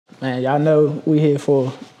Man, y'all know we here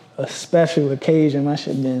for a special occasion. My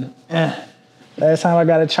shit been, Last time I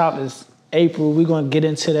got a chop is April. We gonna get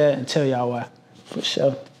into that and tell y'all why, for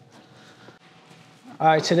sure. All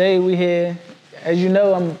right, today we here. As you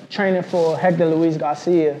know, I'm training for Hector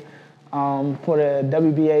Garcia for the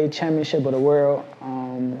WBA Championship of the World.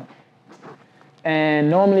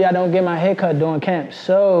 And normally I don't get my haircut during camp,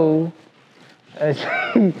 so this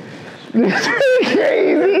is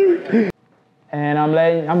crazy. And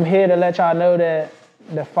I'm here to let y'all know that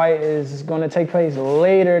the fight is gonna take place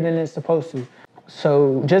later than it's supposed to.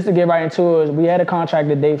 So just to get right into it, we had a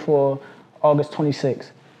contracted date for August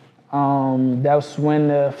 26th. That was when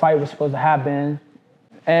the fight was supposed to happen.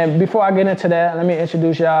 And before I get into that, let me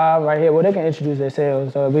introduce y'all right here. Well, they can introduce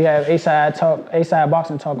themselves. So we have A-Side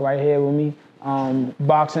Boxing Talk right here with me.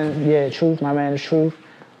 Boxing, yeah, Truth, my man is Truth.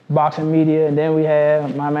 Boxing Media, and then we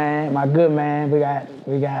have my good man.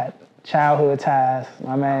 We got Childhood Ties,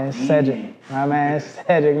 my man Cedric. My man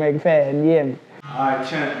Cedric McFadden, yeah. All right,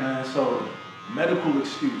 champ, man. So, medical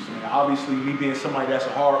excuse, man. Obviously, me being somebody that's a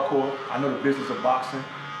hardcore, I know the business of boxing.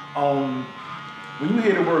 When you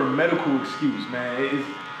hear the word medical excuse, man,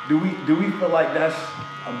 do we feel like that's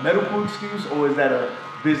a medical excuse, or is that a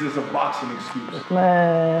business of boxing excuse?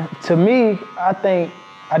 Man, to me, I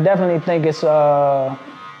definitely think it's I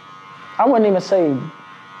wouldn't even say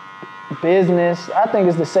business. I think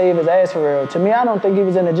it's to save his ass for real. To me, I don't think he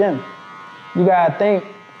was in the gym. You gotta think,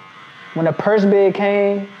 when the purse bid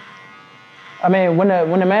came, when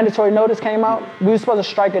the mandatory notice came out, we were supposed to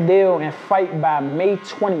strike a deal and fight by May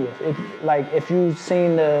 20th. If you've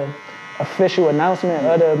seen the official announcement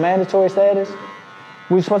of the mandatory status,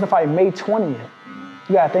 we were supposed to fight May 20th.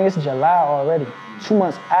 You gotta think it's July already, 2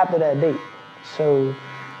 months after that date. So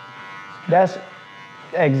that's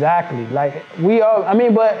exactly, but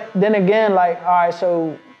then again, all right,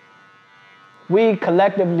 so we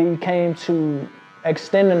collectively came to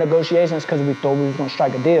extend the negotiations because we thought we was gonna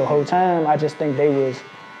strike a deal. The whole time, I just think they was,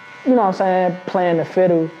 you know what I'm saying, playing the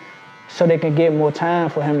fiddle so they can get more time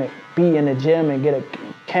for him to be in the gym and get a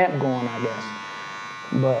camp going, I guess.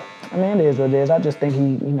 But, it is what it is. I just think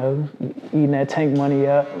he, eating that tank money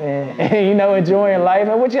up and enjoying life,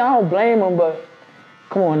 and which I don't blame him, but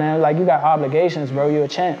come on now, you got obligations, bro. You're a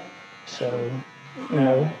champ. So,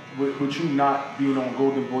 With you not being on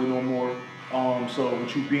Golden Boy no more, so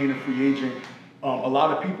with you being a free agent, a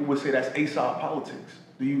lot of people would say that's A-side politics.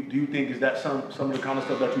 Do you think, is that some of the kind of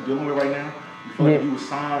stuff that you're dealing with right now? You feel like if you were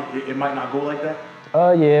signed, it might not go like that?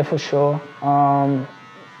 Yeah, for sure.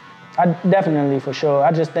 For sure.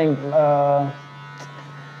 I just think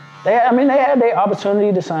they had their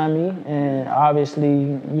opportunity to sign me, and obviously,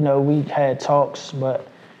 we had talks, but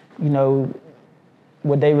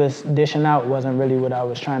what they was dishing out wasn't really what I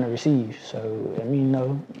was trying to receive. So,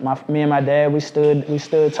 me and my dad, we stood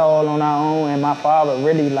tall on our own, and my father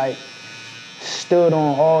really stood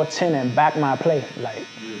on all 10 and backed my play.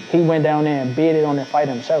 He went down there and bid it on the fight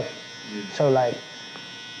himself. So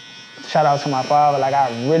shout out to my father. I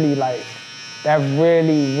really that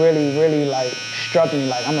really struck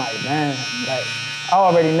me. I'm like, man, I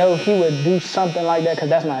already know he would do something like that because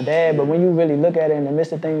that's my dad. But when you really look at it in the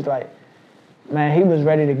midst of things, man, he was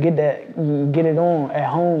ready to get it on at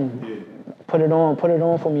home. Yeah. Put it on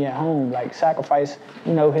for me at home. Sacrifice,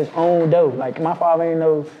 his own dough. My father ain't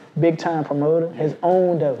no big time promoter. His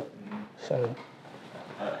own dough. So.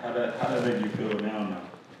 How that make you feel now?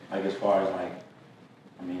 As far as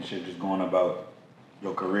shit, just going about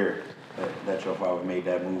your career, that your father made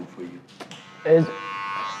that move for you.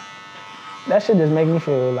 That shit just make me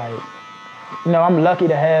feel I'm lucky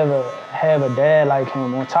to have a dad like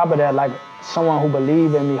him. On top of that, someone who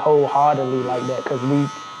believed in me wholeheartedly like that, because we,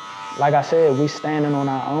 like I said, we standing on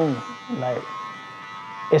our own.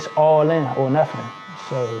 It's all in or nothing.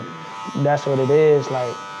 So that's what it is.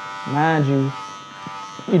 Mind you,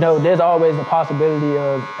 there's always the possibility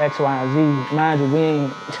of X, Y, and Z. Mind you, we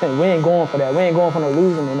ain't going for that. We ain't going for no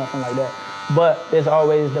losing or nothing like that. But there's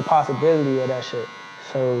always the possibility of that shit.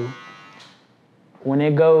 So when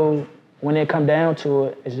it come down to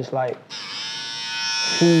it, it's just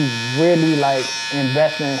he really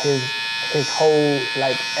investing his whole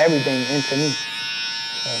everything into me.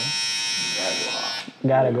 So,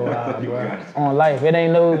 gotta go hard, bro. On life, it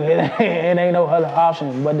ain't no other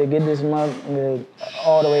option but to get this mother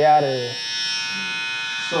all the way out of here.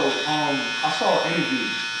 So I saw an interview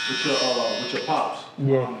with your pops.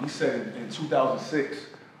 Yeah. He said in 2006,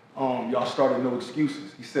 y'all started No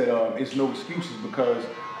Excuses. He said it's no excuses because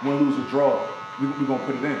win, lose, or draw, we're gonna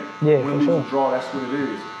put it in. Yeah, win, for lose, sure. or draw, that's what it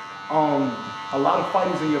is. a lot of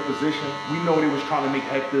fighters in your position, we know they was trying to make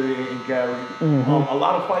Hector and Gary. A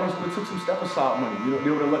lot of fighters would have took some step aside money. You know, they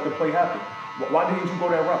would have let the play happen. Why didn't you go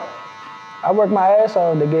that route? I worked my ass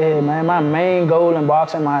off to get here, man. My main goal in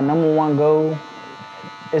boxing, my #1 goal,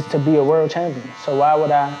 is to be a world champion. So why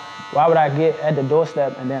would I get at the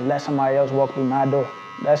doorstep and then let somebody else walk through my door?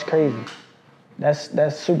 That's crazy.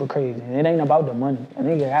 That's super crazy. It ain't about the money. A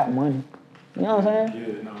nigga got money. You know what I'm saying?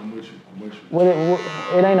 Yeah, no, I'm with you.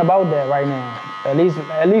 It ain't about that right now.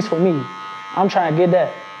 At least for me. I'm trying to get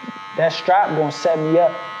that. That strap gonna set me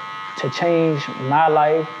up to change my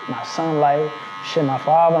life, my son's life, shit, my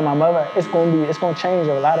father, my mother. It's gonna change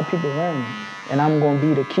a lot of people around me. And I'm gonna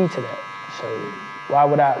be the key to that. So why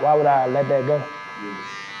would I let that go? Yeah.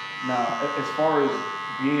 Now, as far as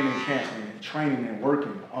being in camp and training and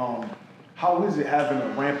working, how is it having a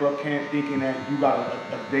ramp-up camp, thinking that you got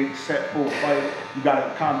a date set for a fight, you got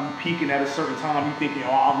to kind of be peaking at a certain time, you thinking,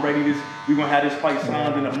 oh, I'm ready, we're going to have this fight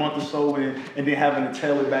signed in a month or so, and then having to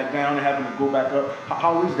tail it back down and having to go back up.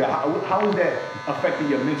 How is that? How is that affecting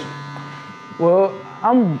your mental? Well,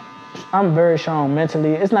 I'm very strong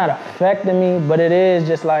mentally. It's not affecting me, but it is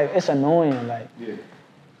just like, it's annoying. Like, yeah.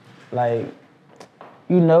 Like,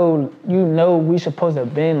 you know we supposed to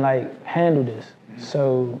have been like, handle this.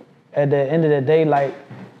 So at the end of the day, like,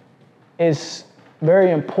 it's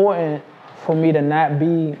very important for me to not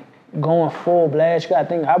be going full blast. You gotta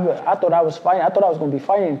think, I thought I was gonna be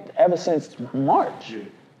fighting ever since March. Yeah.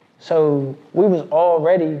 So we was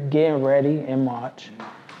already getting ready in March.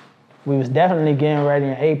 We was definitely getting ready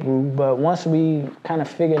in April, but once we kind of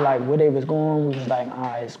figured like where they was going, we was like, all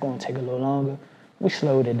right, it's gonna take a little longer. We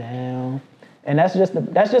slowed it down. And that's just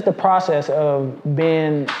the process of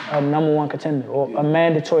being a #1 contender or a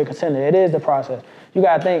mandatory contender. It is the process. You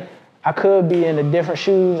gotta think, I could be in the different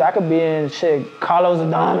shoes. I could be in Carlos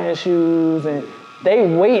Adames shoes, and they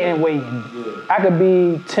waiting. Yeah. I could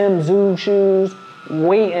be Tim Tszyu shoes,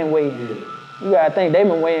 waiting. Yeah. You gotta think, they've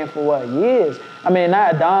been waiting for what, years? I mean,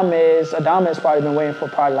 not Adames. Adames probably been waiting for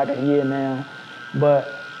probably like a year now. But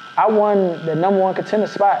I won the #1 contender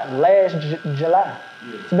spot last July.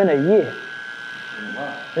 Yeah. It's been a year.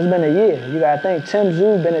 Wow. It's been a year. You gotta think, Tim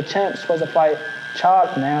Tszyu been a champ, supposed to fight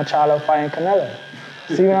Charlo. Now Charlo fighting Canelo.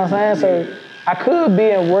 See what I'm saying? So I could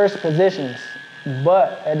be in worse positions,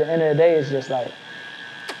 but at the end of the day, it's just like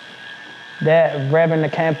that revving the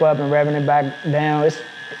camp up and revving it back down.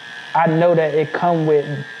 I know that it come with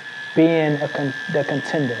being the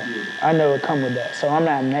contender. Yeah. I know it come with that. So I'm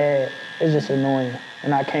not mad. It's just annoying,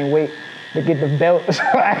 and I can't wait to get the belt so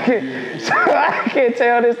I can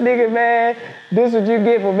tell this nigga, man, this what you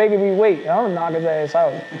get for making me wait. I'm gonna knock his ass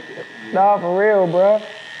out. Nah, for real, bro.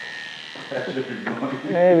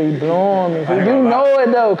 They be blowing me. You know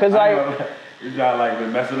it though, cause like you got like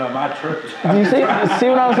been messing up my trips. you see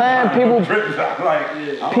what I'm saying?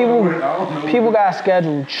 People got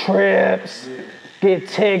scheduled trips, get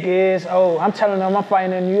tickets. Oh, I'm telling them I'm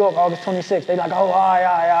fighting in New York August 26th. They like, oh, all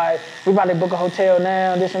right. We about to book a hotel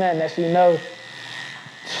now, this and that. Next thing you know,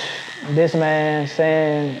 this man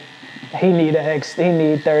saying he need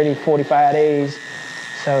 30, 45 days.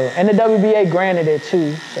 So, and the WBA granted it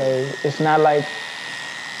too. So it's not like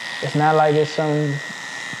it's some,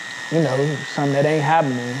 something that ain't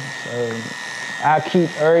happening. So I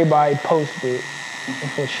keep everybody posted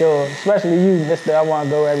for sure, especially you, mister. I want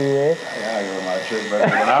to go everywhere. I gotta go on my trip, but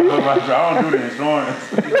when I book my trip, I don't do the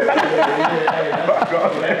insurance.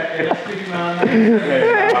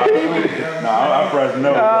 I press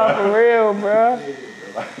no, bro. For real, bro.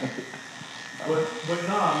 But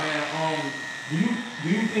nah, man. Do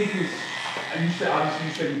you think it's? Obviously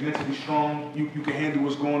you said you're mentally strong. You can handle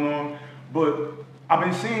what's going on. But I've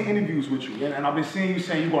been seeing interviews with you, and I've been seeing you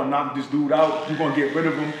saying you're gonna knock this dude out. You're gonna get rid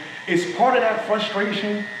of him. It's part of that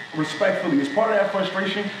frustration. Respectfully, it's part of that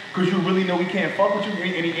frustration because you really know we can't fuck with you.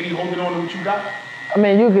 Any holding on to what you got? I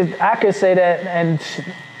mean, I could say that, and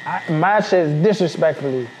my shit is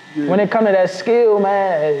disrespectfully. Yeah. When it come to that skill,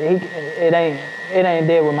 man, it ain't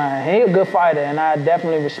there with mine. He a good fighter, and I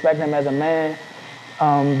definitely respect him as a man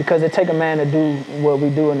because it take a man to do what we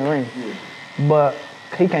do in the ring. Yeah. But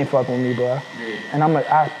he can't fuck with me, bro. Yeah. And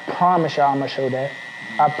I promise y'all I'm gonna show that.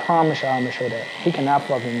 I promise y'all I'm gonna show that. He cannot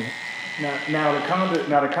fuck with me. Now to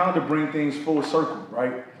kind of bring things full circle,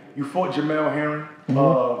 right? You fought Jamel Herring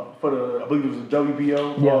for I believe it was the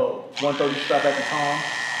WBO 130 strap at the time.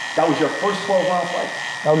 That was your first 12-round fight.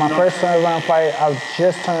 That was my first 12-round fight. I was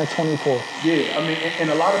just turned 24. Yeah, I mean, and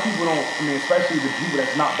a lot of people don't. I mean, especially the people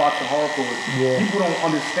that's not boxing hardcore. Yeah. People don't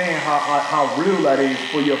understand how real that is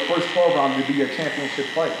for your first 12 round to be a championship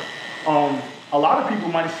fight. A lot of people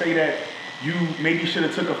might say that you maybe should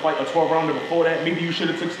have took a fight, a 12-rounder before that. Maybe you should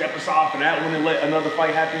have took step aside for that one and let another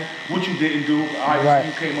fight happen, which you didn't do. Obviously,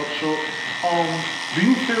 you came up short. Do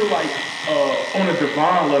you feel like on a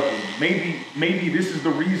divine level, maybe this is the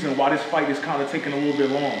reason why this fight is kind of taking a little bit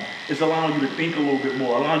long? It's allowing you to think a little bit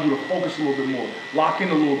more, allowing you to focus a little bit more, lock in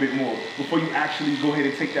a little bit more before you actually go ahead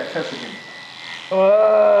and take that test again?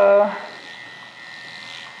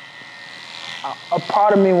 A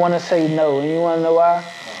part of me want to say no, and you want to know why?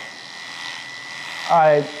 All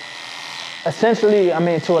right. Essentially, I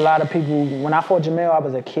mean, to a lot of people, when I fought Jamel, I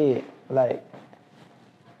was a kid. Like,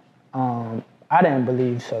 I didn't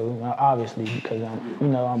believe so, obviously, because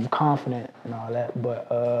I'm confident and all that. But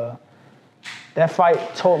that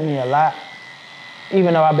fight taught me a lot,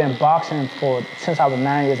 even though I've been boxing since I was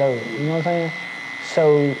 9 years old. You know what I'm saying?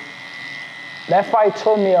 So that fight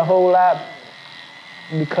taught me a whole lot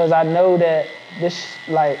because I know that it's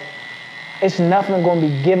nothing gonna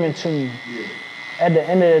be given to me. Yeah. At the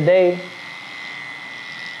end of the day,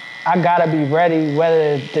 I gotta be ready,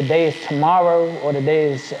 whether the day is tomorrow or the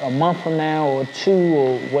day is a month from now or 2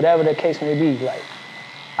 or whatever the case may be. Like,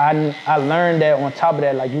 I learned that on top of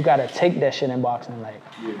that, like, you gotta take that shit in boxing. Like,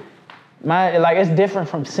 it's different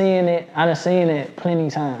from seeing it. I done seen it plenty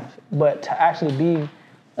times, but to actually be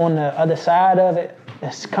on the other side of it,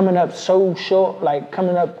 it's coming up so short, like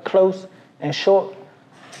coming up close and short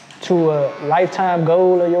to a lifetime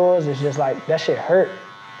goal of yours. It's just like, that shit hurt.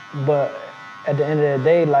 But at the end of the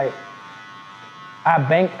day, like, I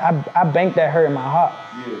bank that hurt in my heart.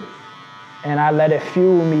 Yeah. And I let it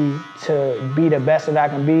fuel me to be the best that I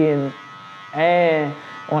can be, and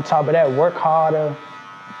on top of that, work harder,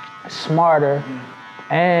 smarter,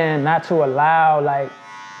 and not to allow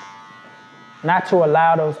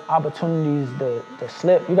those opportunities to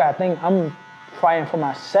slip. You gotta think, I'm fighting for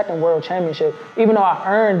my 2nd world championship. Even though I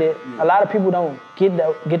earned it, a lot of people don't get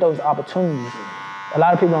those opportunities. A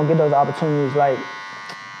lot of people don't get those opportunities. Like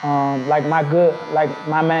my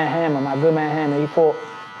man Hammer, he fought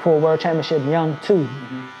for a world championship young too,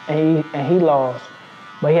 and he lost,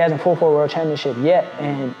 but he hasn't fought for a world championship yet.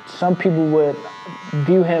 And some people would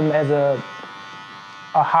view him as a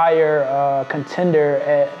higher contender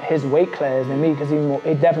at his weight class than me, because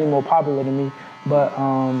he's definitely more popular than me.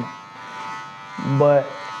 But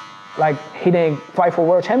like, he didn't fight for a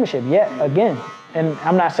world championship yet again. And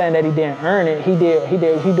I'm not saying that he didn't earn it. He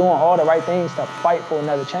doing all the right things to fight for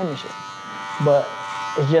another championship. But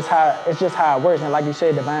it's just how it works. And like you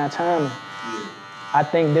said, divine timing. I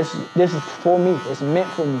think this is for me. It's meant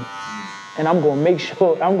for me. And I'm gonna make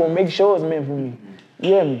sure it's meant for me. You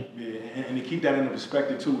hear me? Yeah, and to keep that into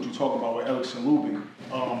perspective too, what you talking about with Erickson Lubin,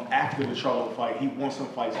 after the Charlo fight, he won some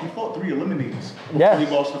fights. He fought 3 eliminators before he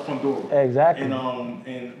lost to Fundora. Exactly.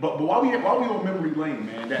 But while we on memory lane,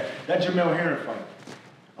 man, that Jamel Herring fight.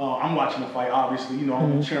 I'm watching the fight, obviously. You know,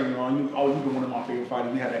 I'm cheering on you. Oh, you've been one of my favorite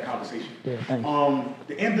fighters. We had that conversation. Yeah, thanks.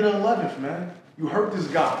 The end of the 11th, man. You hurt this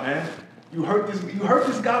guy, man. You hurt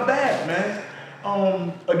this guy bad, man.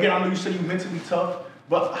 Again, I know you say you're mentally tough.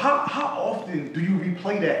 But how often do you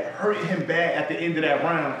replay that, hurting him bad at the end of that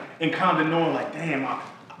round, and kind of knowing, like, damn,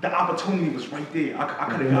 the opportunity was right there. I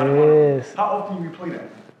could have got him. How often do you replay that?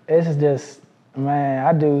 It's just, man,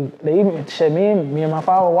 I do. Me and my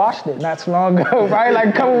father watched it not too long ago, right? Like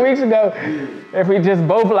a couple weeks ago. If we just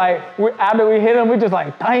both, after we hit him, we just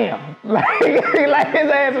like, damn. like his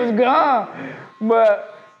ass was gone.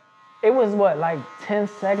 But it was, 10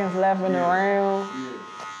 seconds left in the round?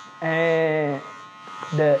 And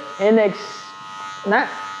the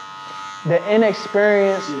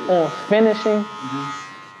inexperience on finishing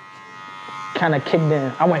kind of kicked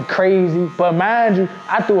in. I went crazy, but mind you,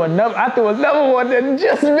 I threw another one that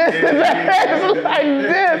just missed his ass like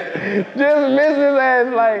this, just missed his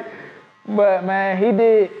ass But man, he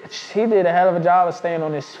did a hell of a job of staying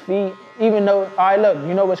on his feet. Even though, all right, look,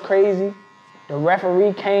 you know what's crazy? The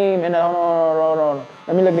referee came in the hold on.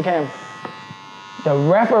 Let me look at the camera. The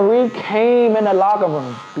referee came in the locker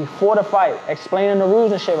room before the fight, explaining the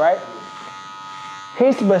rules and shit, right?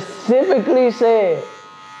 He specifically said,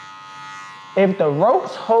 if the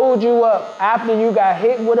ropes hold you up after you got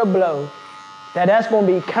hit with a blow, that's gonna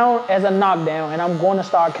be count as a knockdown, and I'm gonna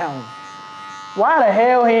start counting. Why the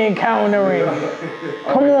hell he ain't counting the ring?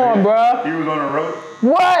 Come on, bruh. He was on the rope?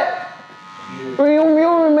 What? You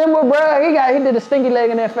remember, bruh? He did a stinky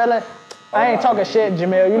leg in there, fella. I ain't talking shit,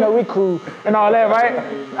 Jamel. You know we cool and all that, right?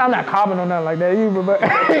 I'm not commenting on nothing like that,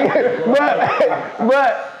 but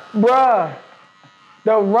bruh,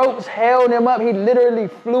 the ropes held him up. He literally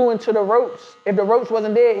flew into the ropes. If the ropes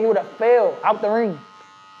wasn't there, he would have fell out the ring.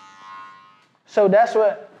 So that's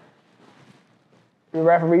what the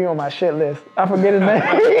referee on my shit list. I forget his name.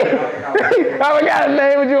 I forgot his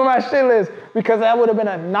name, but you on my shit list because that would have been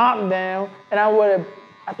a knockdown, and I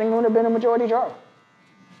think it would have been a majority draw.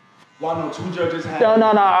 Well, no, 2 judges had. No,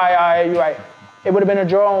 all right, you're right. It would have been a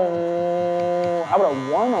draw. I would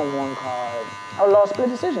have won on one card. I would have lost split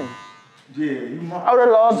decision. Yeah, you might. I would have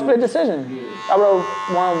lost split decision. Yeah. I would have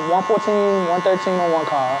won 114, 113 on one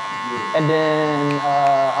card, and then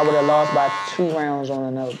I would have lost by 2 rounds on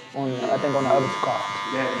another. I think on the other 2 cards.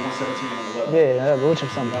 Yeah, 117 on 11. Yeah, which is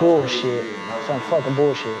some bullshit, some fucking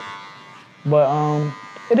bullshit. But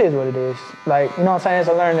it is what it is. Like, you know what I'm saying? It's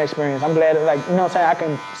a learning experience. I'm glad that, like, you know what I'm saying? I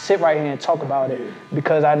can sit right here and talk about it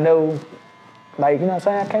because I know, like, you know what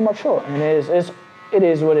I'm saying? I came up short, and it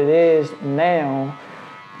is what it is now.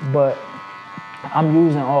 But I'm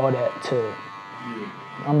using all that to.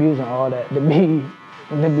 I'm using all that to be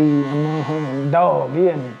a dog. You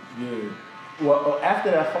hear me? Yeah. Well, after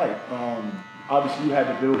that fight, obviously you had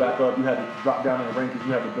to build back up. You had to drop down in the rankings.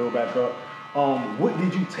 You had to build back up. What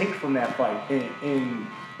did you take from that fight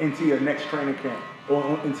into your next training camp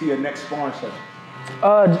or into your next sparring session?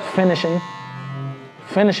 Just finishing.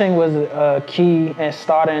 Finishing was key, and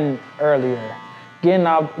starting earlier, getting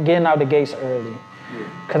out the gates early.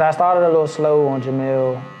 Cause I started a little slow on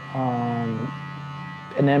Jamil,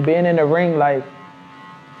 and then being in the ring,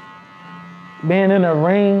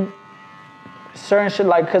 certain shit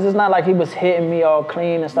like, cause it's not like he was hitting me all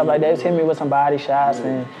clean and stuff like that. He was hitting me with some body shots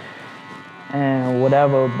and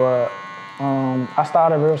whatever. But I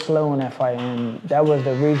started real slow in that fight, and that was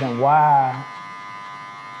the reason why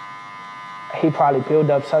he probably built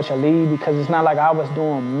up such a lead, because it's not like I was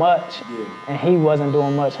doing much and he wasn't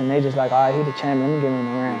doing much, and they just like, all right, he the champion, let me give him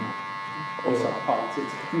a round. It's all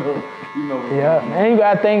politics. You know. Yeah, and you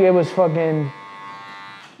gotta think it was fucking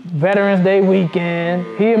Veterans Day weekend.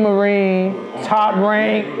 He a Marine, top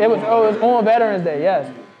rank. It was on Veterans Day,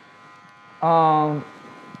 yes.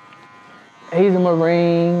 He's a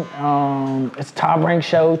Marine. It's top rank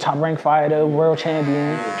show, top rank fighter, world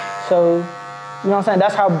champion. So. You know what I'm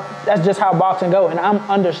saying? That's just how boxing go, and I'm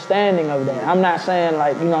understanding of that. I'm not saying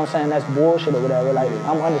like, you know what I'm saying, that's bullshit or whatever. Like,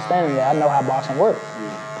 I'm understanding that. I know how boxing works. So.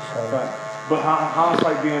 But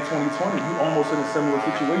hindsight being 2020, you almost in a similar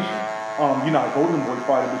situation. You're not a Golden Boy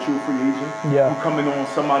fighter, but you're a free agent. Yeah. You're coming on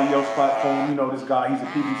somebody else's platform. You know, this guy, he's a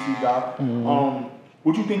PBC guy.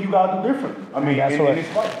 What you think you gotta do differently? I mean, in this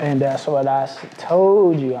fight. And that's what I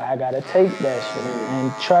told you. I gotta take that shit.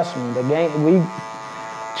 And trust me, the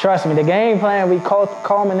game plan we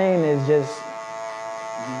culminating is just,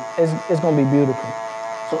 it's gonna be beautiful.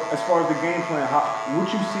 So as far as the game plan,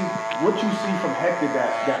 what you see from Hector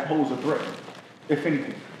that pose a threat, if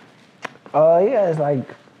anything? Yeah, it's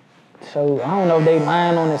like, so I don't know if they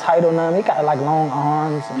lying on his height or nothing. He got like long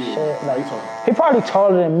arms and shit. Like, he probably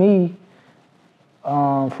taller than me,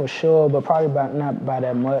 for sure, but probably not by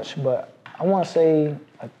that much. But I want to say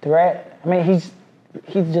a threat. I mean, he's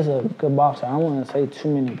just a good boxer. I don't want to say too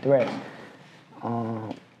many threats. It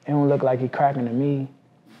don't look like he cracking to me.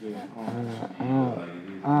 And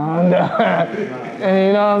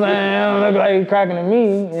you know what I'm saying? It don't look like he cracking to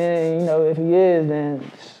me. And you know, if he is, then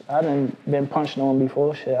I done been punched on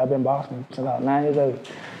before. Shit, I've been boxing since I was 9 years old.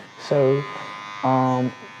 So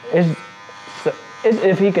it's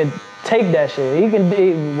if he could take that shit, he can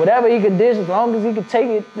whatever he could dish, as long as he could take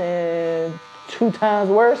it, and 2 times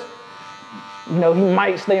worse. You know, he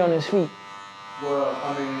might stay on his feet. Well,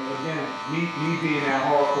 I mean, again, me being that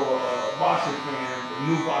hardcore boxing fan,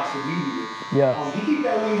 new boxing media, he keep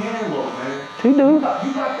that lean hand low, man. He do. You got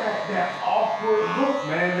that awkward look,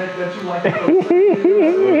 man, that you like. He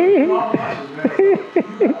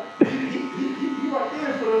right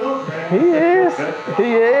there for the look, man. He is. I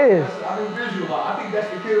didn't visualize. I think that's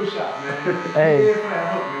the kill shot, man. Hey. He for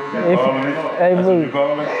that hook, man.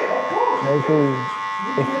 Hey, fool.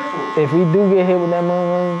 If he do get hit with that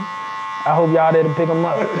motherfucker, I hope y'all there to pick him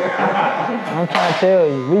up. I'm trying to tell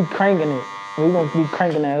you, we cranking it. We gonna be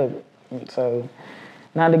cranking that hook. So,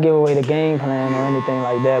 not to give away the game plan or anything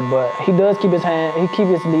like that, but he does keep his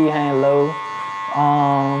lead hand low.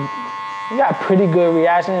 He got pretty good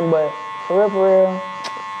reaction, but for real,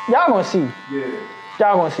 y'all gonna see. Yeah.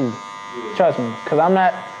 Y'all gonna see. Yeah. Trust me, cause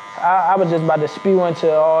I was just about to spew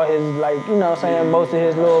into all his, like, you know what I'm saying, most of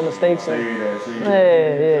his little mistakes. Yeah.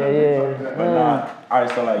 But nah, all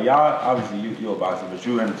right, so like y'all, obviously you're a boxer, but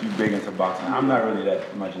you big into boxing. I'm not really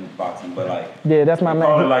that much into boxing, but like, yeah, that's my man.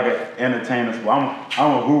 Call it like an entertainer sport. I'm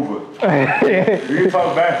a hoover. You can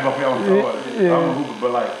talk basketball if y'all want to talk about it. I'm a hoover,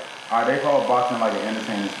 but like, all right, they call boxing like an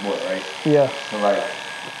entertainment sport, right? Yeah. So like,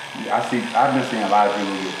 I've been seeing a lot of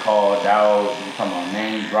people get called out, talking about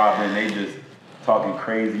name dropping, they just talking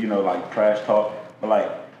crazy, you know, like trash talk. But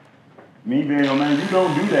like, me being your man, you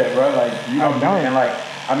don't do that, bro. Like, you don't do that. And like,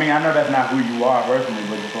 I mean, I know that's not who you are personally,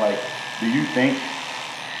 but it's like, do you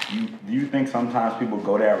think sometimes people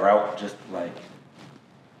go that route just like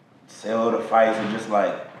sell the fights and just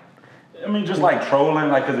like, I mean, just like trolling,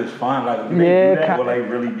 like, cause it's fun. Like, do they do that? Will they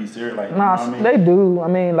really be serious? Like, nah, you know what I mean? they do. I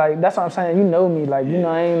mean, like, that's what I'm saying. You know me, like, you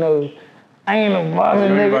know, I ain't no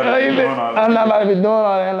boxing nigga. I'm not about to be doing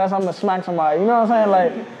all that unless I'm gonna smack somebody. You know what I'm saying?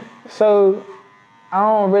 Like, so I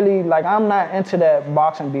don't really like. I'm not into that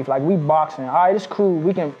boxing beef. Like, we boxing. All right, it's cool.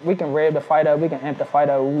 We can rev the fight up. We can amp the fight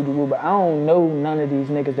up. Woo. But I don't know none of these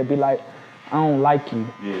niggas that be like, I don't like you.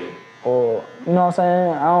 Yeah. Or you know what I'm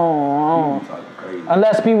saying? I don't. Crazy.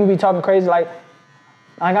 Unless people be talking crazy, like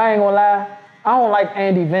I ain't gonna lie. I don't like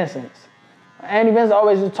Andy Vincent. Andy Vincent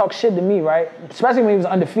always used to talk shit to me, right? Especially when he was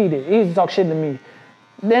undefeated. He used to talk shit to me.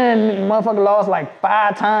 Then motherfucker lost like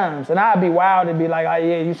 5 times, and I'd be wild and be like, oh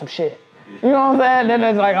yeah, you some shit. You know what I'm saying? Then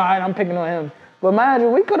it's like, all right, I'm picking on him. But mind you,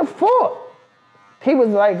 we could have fought. He was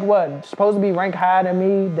like, what, supposed to be ranked higher than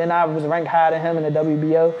me, then I was ranked higher than him in the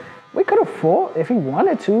WBO. We could have fought if he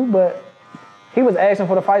wanted to, but he was asking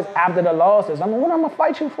for the fights after the losses. I mean, what I'm gonna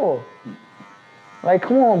fight you for? Like,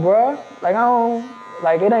 come on, bro. Like, I don't,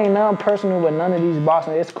 like, it ain't nothing personal with none of these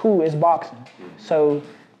boxing. It's cool, it's boxing. So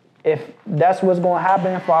if that's what's gonna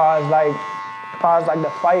happen as far as like the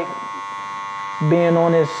fight being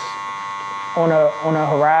on a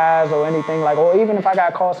horizon or anything, like, or even if I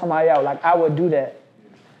gotta call somebody out, like, I would do that.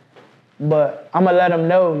 But I'm gonna let them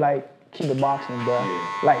know, like, keep it boxing, bro.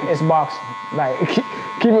 Like, it's boxing. Like,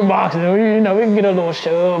 keep it boxing. You know, we can get a little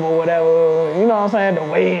shove or whatever. You know what I'm saying? The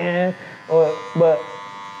weigh-in. But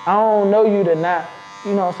I don't know you to not,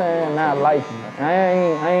 you know what I'm saying, not like you. I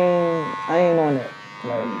ain't on that.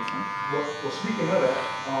 Like, well, speaking of that,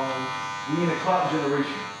 we in the clock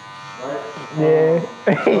generation, right? Yeah.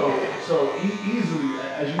 So easily,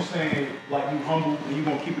 as you saying, like, you humble and you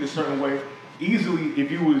gonna keep it a certain way. Easily,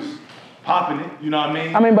 if you was popping it, you know what I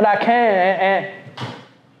mean? I mean, but I can,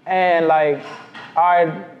 and like,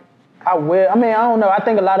 I will. I mean, I don't know. I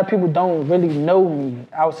think a lot of people don't really know me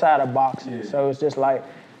outside of boxing. Yeah. So it's just like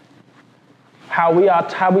how we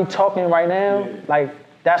talking right now. Yeah. Like,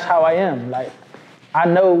 that's how I am. Like, I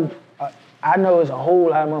know there's a whole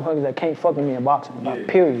lot of motherfuckers that can't fuck with me in boxing. Yeah. Like,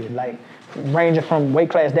 period. Like, ranging from weight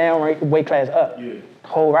class down, weight class up. Yeah.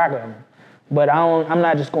 Whole rack of them. But I'm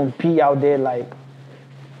not just gonna be out there like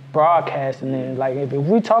broadcasting it. Like, if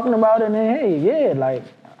we talking about it, then hey, yeah, like,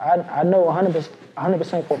 I know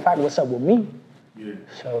 100% for a fact what's up with me. Yeah.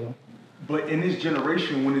 So. But in this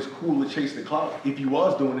generation, when it's cool to chase the clout, if you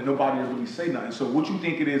was doing it, nobody would really say nothing. So what you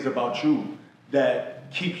think it is about you that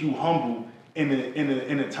keeps you humble in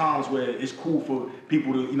the times where it's cool for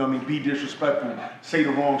people to, you know what I mean, be disrespectful, say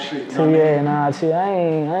the wrong shit? You know what I mean?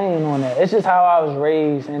 I ain't on that. It's just how I was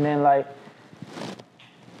raised, and then like,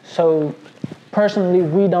 so personally,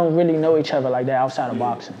 we don't really know each other like that outside of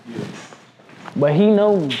boxing. Yeah. But he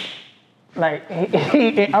knows me. Like,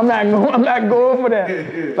 I'm not going for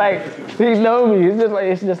that. Like, he know me.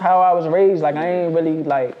 It's just how I was raised. Like, I ain't really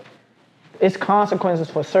like. It's consequences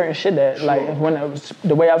for certain shit that, sure. Like, when it was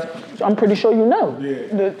the way I was. I'm pretty sure you know.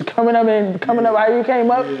 Yeah. Coming up how you came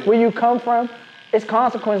up, where you come from. It's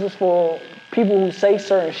consequences for people who say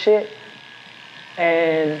certain shit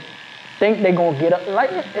and think they gonna get up.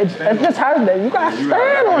 Like, it's just how that you gotta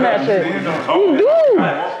stand on that shit.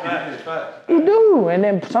 You do. And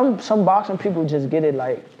then some boxing people just get it,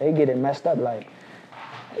 like, they get it messed up. Like,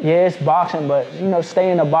 yeah, it's boxing, but, you know,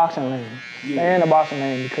 stay in the boxing lane. Yeah. Stay in the boxing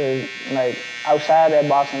lane, because, like, outside that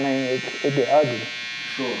boxing lane, it get ugly.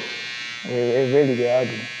 Sure. It really get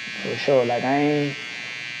ugly, for sure. Like,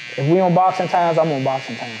 if we on boxing times, I'm on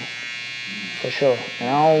boxing times. For sure. And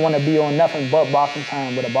I don't want to be on nothing but boxing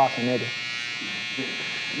time with a boxing nigga.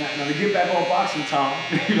 Now to get back on boxing time,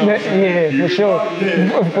 you know what I'm saying? Yeah, for sure.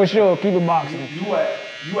 Yeah. For sure, keep it boxing. You at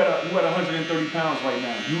 130 pounds right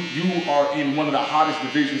now. You are in one of the hottest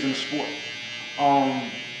divisions in the sport.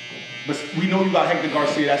 But we know you got Hector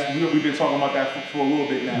Garcia. We've been talking about that for a little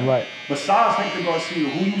bit now. Right. Besides Hector Garcia,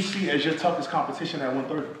 who you see as your toughest competition at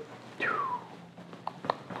 130?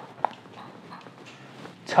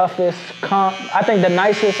 Toughest I think the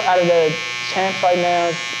nicest out of the champs right now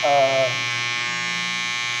is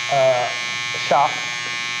Shock.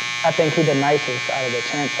 I think he's the nicest out of the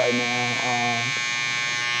champs right now.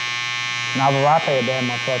 Navarrete a bad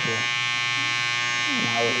motherfucker.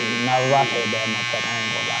 Navarrete a bad motherfucker, I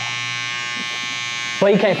ain't gonna lie. But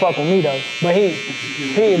he can't fuck with me though. But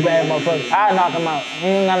he a bad motherfucker. I knock him out. He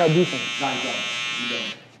ain't got no defense. Nah, he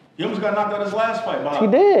don't. He almost got knocked out his last fight by. He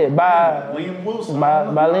did by Liam Wilson. By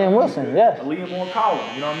Liam Wilson, yes. Liam or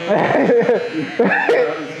Colin, you know what I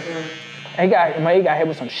mean? he got hit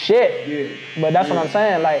with some shit. Yeah. But that's what I'm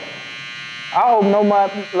saying. Like, I hope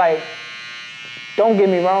like, don't get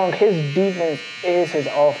me wrong, his defense is his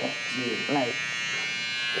offense. Yeah. Like,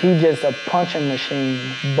 he just a punching machine.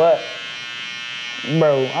 But,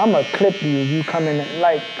 bro, I'ma clip you if you come in.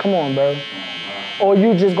 Like, come on, bro. Or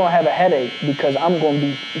you just gonna have a headache because I'm gonna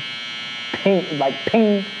be ping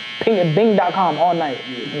at bing.com all night.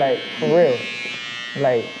 Like, for real.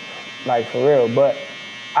 Like for real. But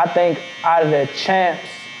I think out of the champs,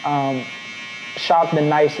 Shock the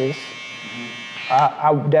nicest.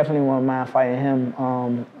 I definitely wouldn't mind fighting him.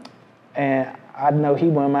 And I know he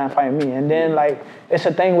wouldn't mind fighting me. And then like, it's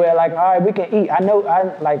a thing where like, all right, we can eat.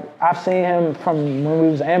 I've seen him from when we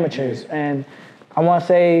was amateurs. And I wanna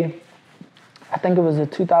say, I think it was the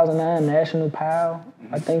 2009 National PAL,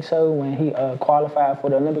 I think so, when he qualified for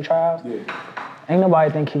the Olympic trials. Yeah. Ain't nobody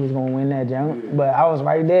think he was gonna win that jump, but I was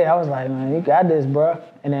right there. I was like, man, you got this, bro.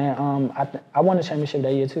 And then I won the championship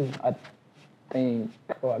that year too. I think,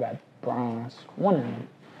 I got bronze, one of them.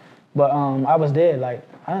 But I was there, like,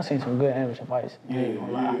 I done seen some good amateur fights. I ain't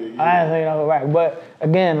gonna lie. I ain't seen no right. But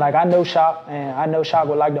again, like, I know Shock, and I know Shock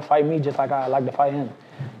would like to fight me just like I like to fight him.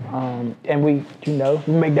 And we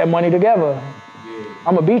make that money together.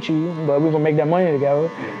 I'm gonna beat you, but we're gonna make that money together.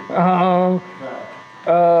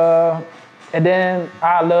 And then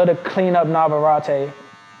I love to clean up Navarrete.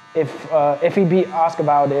 If he beat Oscar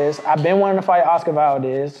Valdez, I've been wanting to fight Oscar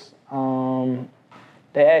Valdez.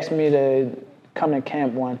 They asked me to come to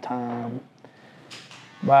camp one time,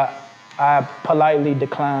 but I politely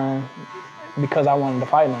declined because I wanted to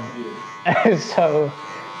fight him. And so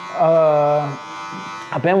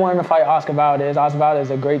I've been wanting to fight Oscar Valdez. Oscar Valdez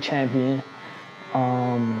is a great champion.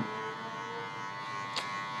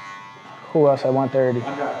 Who else at 130? I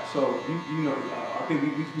think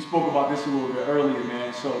we spoke about this a little bit earlier,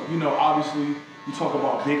 man. So, obviously, you talk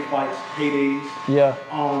about big fights, paydays. Yeah.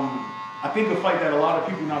 I think a fight that a lot of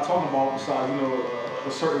people not talking about besides,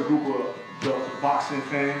 a certain group of the boxing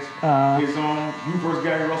fans is you versus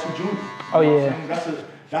Gary Russell Jr. Oh, yeah.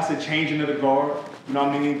 That's a changing of the guard. You know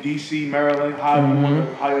what I mean? DC, Maryland,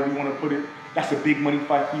 however you want to put it. That's a big money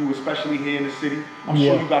fight for you, especially here in the city. I'm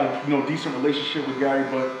sure you got a decent relationship with Gary,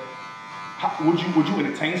 but would you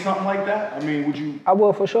entertain something like that? I mean, would you? I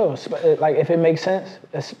would for sure. Like if it makes sense,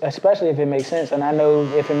 especially if it makes sense, and I know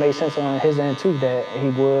if it makes sense on his end too that he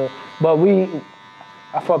would. But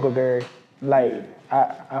I fuck with Gary. Like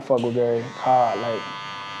I fuck with Gary hard. Like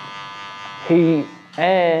he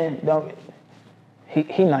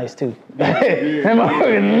nice too.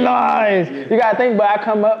 Nice. You gotta think, but I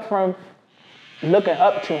come up from looking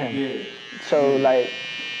up to him. Yeah. So like,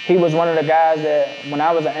 he was one of the guys that when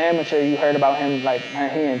I was an amateur, you heard about him. Like,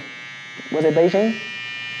 was it Beijing? I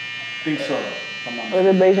think so. Was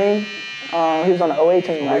it Beijing? He was on the 08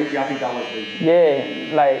 team. Like, yeah, I think that was Beijing.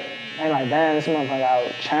 Yeah, like, and like, damn, this motherfucker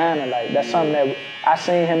out China. Like, that's something that I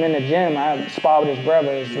seen him in the gym. I sparred with his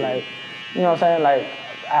brother. It's like, you know what I'm saying? Like,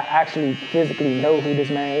 I actually physically know who this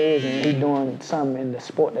man is, and he's doing something in the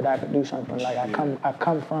sport that I could do something. Like, I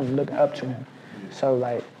come from looking up to him. So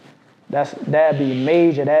like, that'd be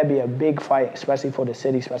major. That'd be a big fight, especially for the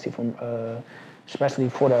city, especially for the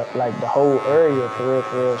the whole area, for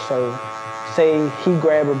real. So, say he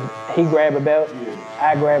grab a belt,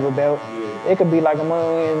 I grab a belt. It could be like a in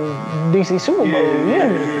DC Super Bowl.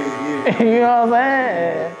 Yeah. You know what I'm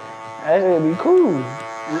saying? That should be cool.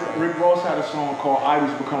 Rick Ross had a song called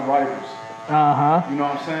 "Idols Become Rivals." You know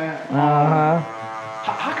what I'm saying?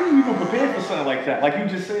 How can you even prepare for something like that? Like you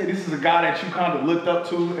just said, this is a guy that you kind of looked up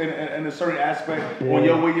to in a certain aspect on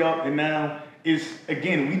your way up, and now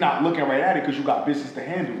again, we not looking right at it because you got business to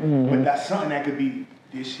handle. But that's something that could be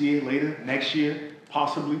this year, later, next year,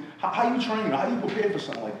 possibly. How you train? How you prepare for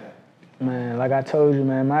something like that? Man, like I told you,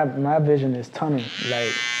 man, my vision is tunnel.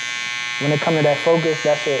 Like when it comes to that focus,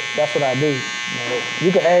 that's what I do.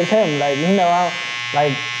 You can ask him,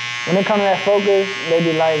 when it comes to that focus, they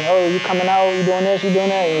be like, oh, you coming out, you doing this, you doing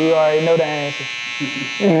that, and you already know the answer.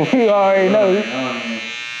 You already know.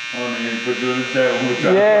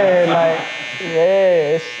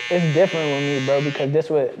 It's different with me, bro, because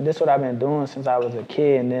this what I've been doing since I was a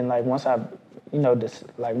kid, and then like once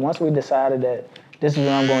once we decided that this is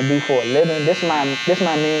what I'm gonna do for a living, this my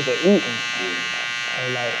means of eating. So,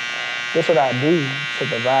 like, this what I do to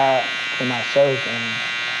provide for myself, and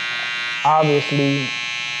obviously,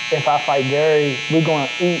 if I fight Gary, we're gonna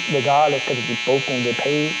eat regardless because we both gonna get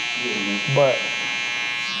paid. But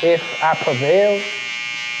if I prevail,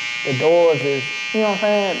 the doors is you know what I'm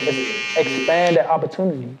saying? It's expanded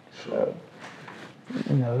opportunity. So,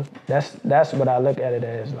 you know, that's what I look at it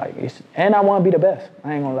as. Like, and I want to be the best.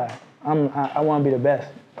 I ain't gonna lie. I want to be the best.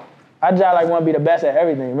 I just like want to be the best at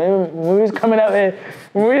everything. Man, when we was coming up,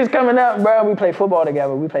 bro, we played football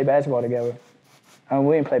together. We played basketball together.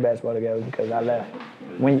 We didn't play basketball together because I left.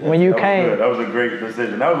 When you came, that was a great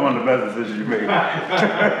decision. That was one of the best decisions you made.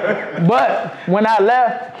 But when I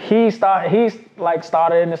left, he started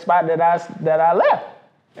in the spot that I left.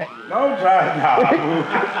 Don't try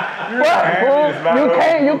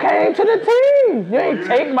You came to the team. You ain't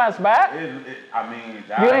take my spot. You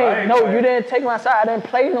didn't take my spot. I didn't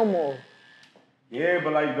play no more. Yeah,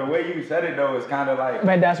 but like the way you said it though, it's kind of like.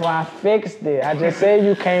 Man, that's why I fixed it. I just said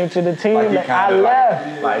you came to the team. Like I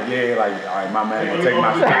left. All right, my man gonna take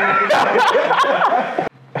my spot.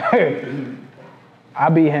 I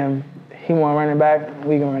beat him. He want running back.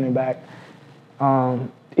 We can running back.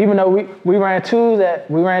 Even though we ran twos at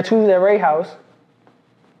Ray House.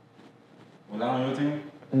 Was that on your team?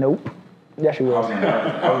 Nope. Yes, you was.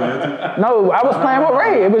 I was on your team? No, I was playing with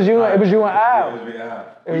Ray. It was you and Al. It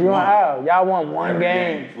was you and Al. Y'all won one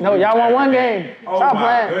game. No, y'all won one game. Oh, Stop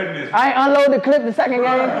my playing. goodness. I ain't unload the clip the second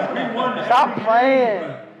game. Stop playing.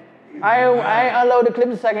 I ain't unload the clip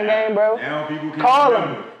the second game, bro. Now people can't Call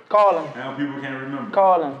remember. him. Call him. Now people can't remember.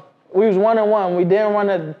 Call him. We was 1-1. We didn't run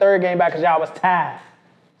the third game back because y'all was tied.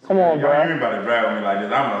 Come on, bro. You ain't about to drag me like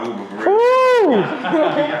this. I'm a Uber for real. Woo!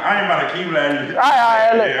 I ain't about to keep letting you. All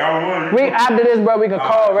right, look. Yeah, I won. After this, bro, we can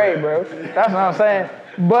call Ray, bro. That's what I'm saying.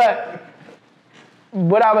 But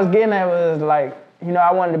what I was getting at was like, you know,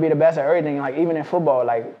 I wanted to be the best at everything. Like even in football,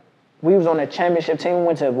 like we was on a championship team. We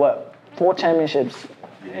went to 4 championships?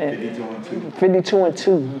 Yeah, 52-2.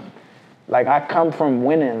 52-2. Like I come from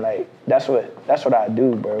winning. Like that's what I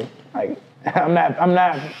do, bro. Like I'm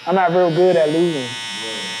not real good at losing.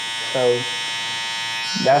 So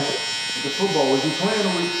that's the football. Was you playing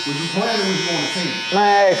or was you on the team?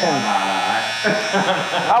 Man,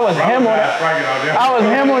 I was him on that. I was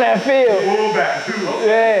him on that field. Fullback too.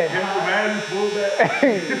 Yeah. Fullback.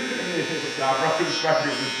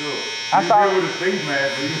 I saw. With his face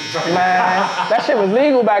mask, man, that shit was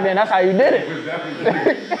legal back then. That's how you did it. It was definitely legal.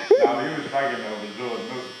 He was striking though.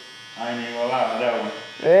 I ain't even gonna lie on that one.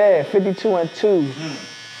 Yeah, 52-2.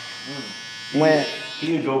 When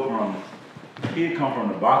he'd come from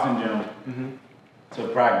the boxing gym to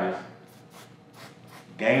practice,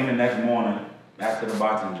 game the next morning, back to the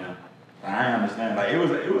boxing gym. I ain't understand. Like it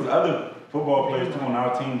was other football players too on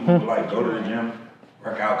our team who would like go to the gym,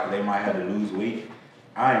 work out because they might have to lose weight.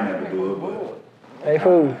 I ain't never do it, but hey,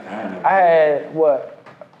 fool. I had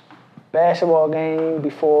basketball game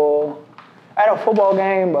before. I had a football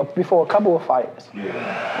game, but before a couple of fights.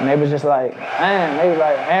 Yeah. And they was just like, man,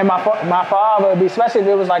 and my father would be, especially if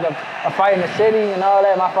it was like a fight in the city and all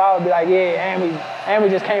that, my father would be like, yeah, and we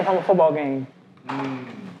just came from a football game.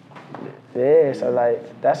 Yeah, so like,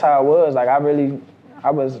 that's how it was. Like I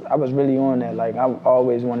was really on that. Like I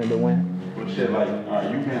always wanted to win. Well shit, like,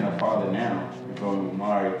 you being a father now, before you were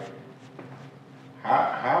married,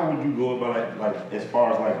 how would you go about it, like as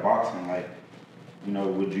far as like boxing, like, you know,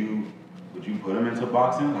 would you put them into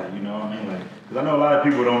boxing? Like, you know what I mean? Like, because I know a lot of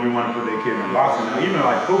people don't be wanting to put their kids in boxing. Even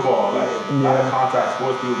like football, like a lot of contact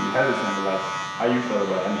sports people be hesitant. But like, how you feel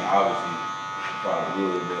about it? I mean, obviously, probably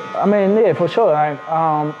good, but. I mean, yeah, for sure. Like,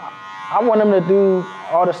 I want him to do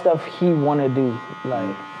all the stuff he want to do.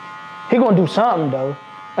 Like, he gonna do something though.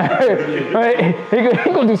 Right?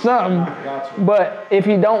 He gonna do something. But if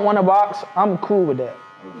he don't want to box, I'm cool with that.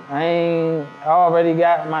 I already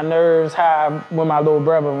got my nerves high with my little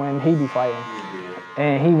brother when he be fighting,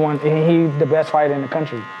 and he's the best fighter in the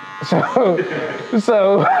country.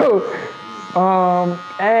 So,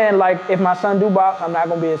 and like if my son do box, I'm not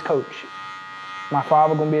gonna be his coach. My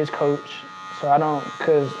father gonna be his coach. So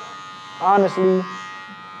cause honestly,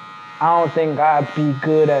 I don't think I'd be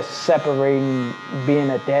good at separating being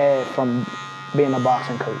a dad from being a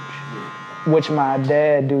boxing coach, which my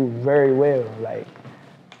dad do very well. Like.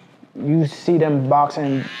 You see them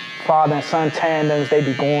boxing father and son tandems, they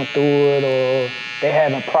be going through it, or they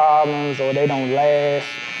having problems, or they don't last,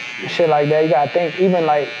 shit like that. You gotta think, even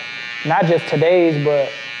like, not just today's, but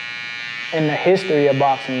in the history of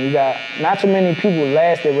boxing, you got not too many people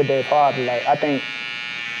lasted with their father. Like, I think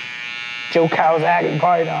Joe Kawasaki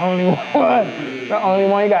probably the only one. The only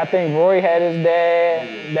one. You gotta think, Roy had his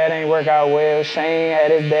dad, that ain't work out well. Shane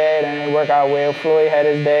had his dad, that ain't work out well. Floyd had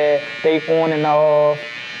his dad, they on and off.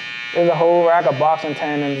 There's a whole rack of boxing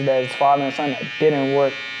tandems that his father and son that didn't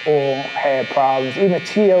work or had problems. Even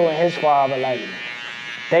Tito and his father, like,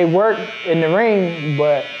 they worked in the ring,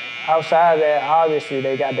 but outside of that, obviously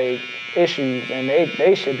they got their issues, and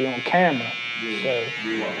they should be on camera. Yeah. So.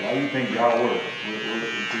 Why do you think y'all work? What do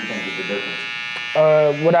you think is the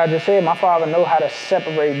difference? What I just said, my father know how to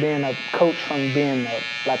separate being a coach from being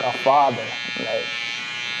like a father. Like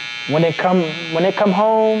when they come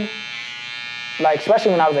home, like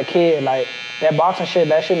especially when I was a kid, like that boxing shit,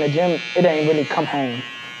 that shit in the gym, it ain't really come home.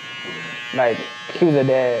 Like he was a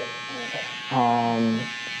dad.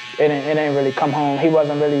 It ain't really come home. He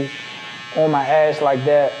wasn't really on my ass like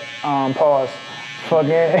that. Pause.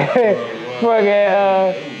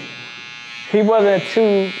 He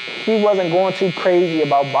wasn't going too crazy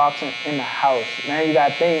about boxing in the house. Man, you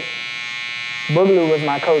gotta think, Boogaloo was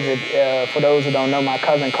my coach. For those who don't know, my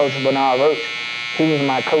cousin, Coach Lamont Roach, he was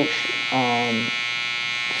my coach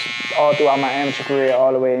all throughout my amateur career,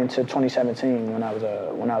 all the way into 2017 when I was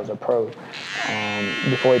a pro,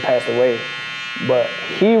 before he passed away. But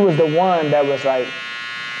he was the one that was like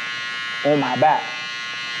on my back.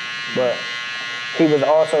 But he was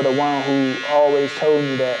also the one who always told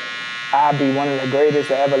me that I'd be one of the greatest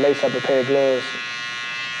to ever lace up a pair of gloves.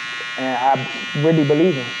 And I really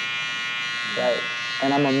believe him. Like,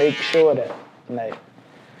 and I'm gonna make sure that,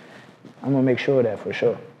 for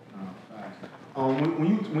sure.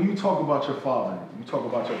 When you talk about your father, you talk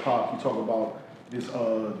about your pop, you talk about this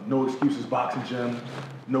no excuses boxing gym,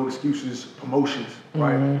 no excuses promotions,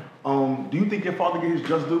 right? Mm-hmm. Do you think your father gets his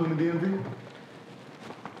just due in the DMV?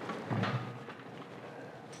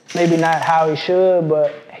 Maybe not how he should,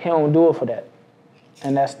 but he don't do it for that.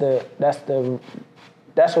 And that's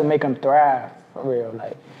what make him thrive for real.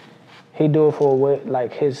 Like he do it for what,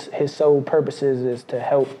 like his sole purposes is to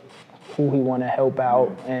help who he want to help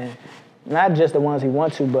out, and not just the ones he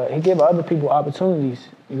want to, but he give other people opportunities.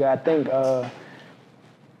 You gotta think,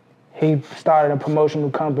 he started a promotional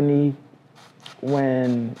company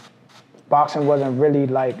when boxing wasn't really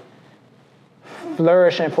like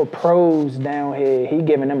flourishing for pros down here. He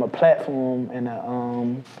giving them a platform and a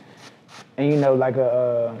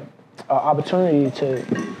opportunity to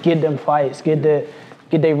get them fights, get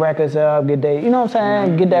their records up, get they, you know what I'm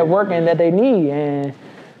saying, get that work in that they need. And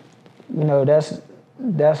you know, that's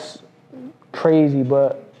crazy.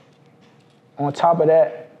 But on top of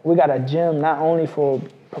that, we got a gym not only for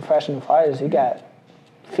professional fighters, he got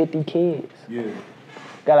 50 kids. Yeah.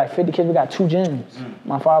 Got like 50 kids, we got 2 gyms.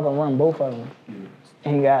 My father run both of them.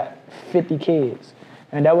 And he got 50 kids.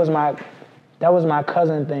 And that was my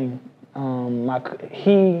cousin thing. Along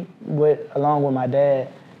with my dad,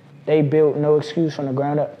 they built No Excuse from the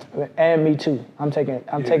ground up, and me too. I'm taking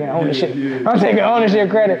ownership. I'm taking ownership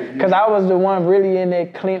credit, because I was the one really in there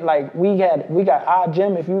clean. Like we got our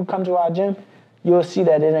gym. If you come to our gym, you'll see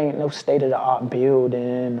that it ain't no state of the art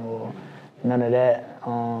building or none of that.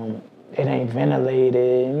 It ain't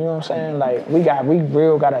ventilated. You know what I'm saying? Like we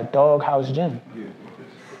real got a doghouse gym.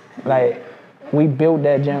 Like we built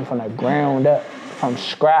that gym from the ground up, from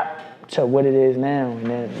scrap to what it is now, and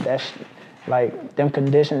then that's like them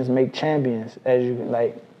conditions make champions, as you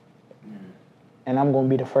like. And I'm gonna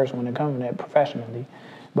be the first one to come in that professionally.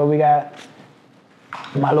 But we got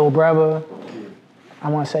my little brother. I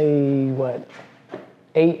want to say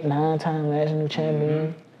 8, 9 time national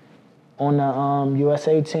champion on the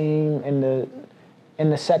USA team, in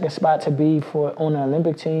the second spot to be on the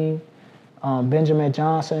Olympic team. Benjamin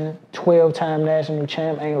Johnson, 12-time national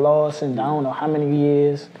champ, ain't lost in I don't know how many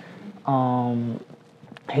years.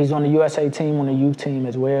 He's on the USA team, on the youth team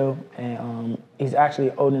as well, and he's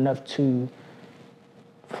actually old enough to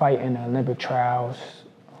fight in the Olympic trials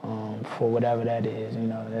for whatever that is. You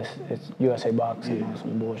know, it's USA boxing on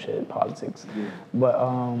some bullshit politics. But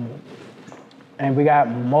and we got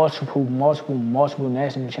multiple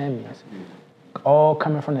national champions, all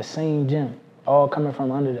coming from the same gym, all coming from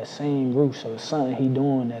under the same roof. So it's something he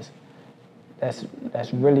doing that's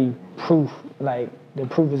really proof. Like the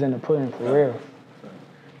proof is in the pudding for real.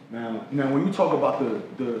 Now, when you talk about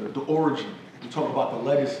the origin, you talk about the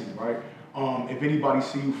legacy, right? If anybody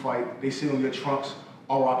see you fight, they see on your trunks,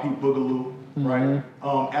 R.I.P. Boogaloo, right?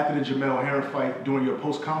 After the Jamel Herring fight, during your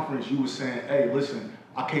post-conference, you were saying, hey, listen,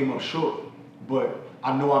 I came up short, but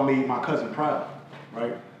I know I made my cousin proud,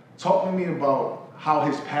 right? Talk to me about how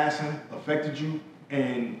his passing affected you,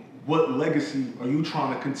 and what legacy are you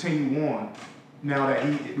trying to continue on now that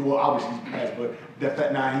obviously he's passed, but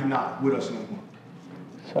that now he's not with us no more.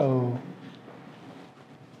 So,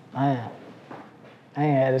 man, I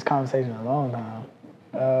ain't had this conversation in a long time.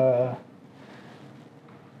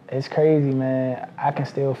 It's crazy, man. I can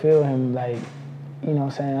still feel him, like, you know what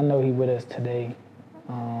I'm saying? I know he with us today.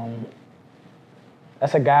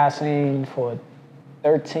 That's a guy seen for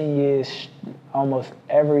 13 years, almost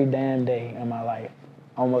every damn day in my life.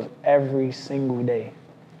 Almost every single day.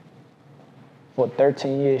 for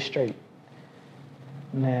 13 years straight.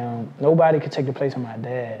 Now, nobody could take the place of my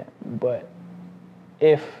dad, but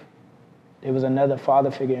if there was another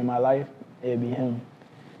father figure in my life, it'd be him.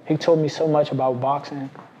 He told me so much about boxing,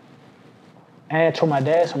 and told my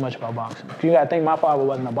dad so much about boxing. You gotta think my father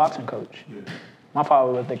wasn't a boxing coach. Yeah. My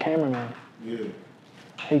father was the cameraman. Yeah.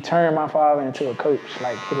 He turned my father into a coach.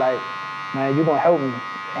 Like, he like, man, you gonna help me.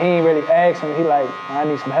 He ain't really asked him, he like, I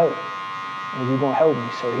need some help. And you gonna help me.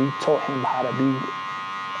 So he taught him how to be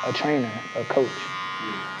a trainer, a coach.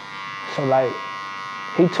 Yeah. So like,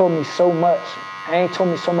 he told me so much, and he told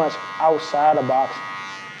me so much outside of boxing.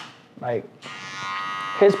 Like,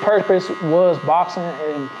 his purpose was boxing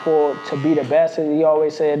and to be the best. He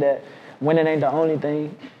always said that winning ain't the only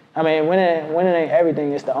thing. I mean, winning ain't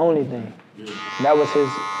everything, it's the only thing. Yeah. That was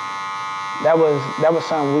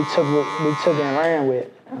something we took and ran with.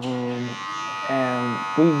 And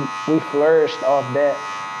we flourished off that.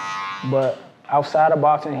 But outside of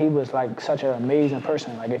boxing, he was like such an amazing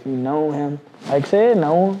person. Like, if you know him, like I said,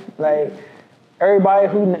 know him. Like, everybody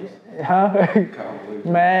who,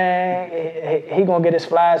 man, he gonna get as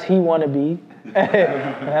fly as he wanna be.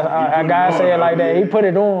 I gotta say it like that. He put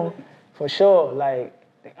it on, for sure. Like,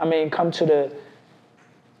 I mean, come to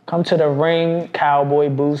the ring, cowboy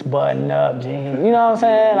boots, button up, jeans. You know what I'm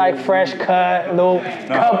saying? Like, fresh cut, little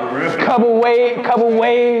couple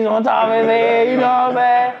waves on top of his head. You know what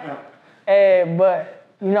I'm saying? But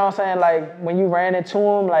you know what I'm saying? Like, when you ran into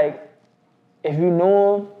him, like, if you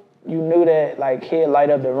knew him, you knew that like he'd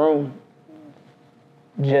light up the room,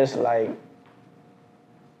 just like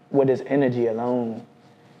with his energy alone.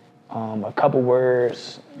 A couple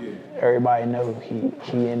words, everybody know he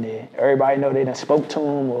in there. Everybody know they done spoke to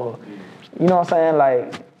him, or you know what I'm saying?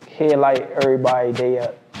 Like, he'd light everybody day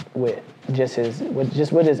up with just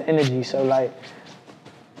with his energy. So like,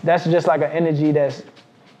 that's just like an energy that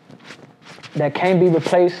can't be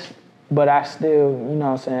replaced, but I still, you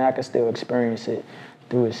know what I'm saying, I can still experience it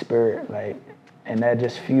through his spirit, like, and that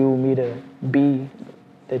just fueled me to be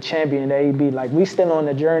the champion that he be. Like, we still on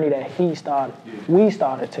the journey that he started. Yeah. We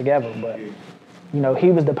started together, but you know,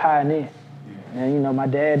 he was the pioneer. Yeah. And you know, my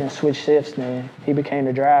dad done switched shifts, man. He became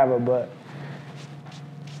the driver, but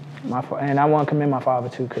and I want to commend my father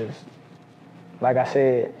too, because like I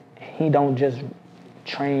said, he don't just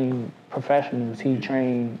train professionals, he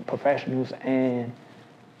trained professionals and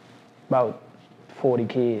about 40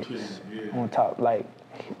 kids on top. Like,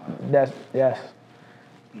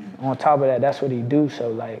 on top of that, that's what he do. So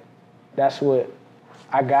like, that's what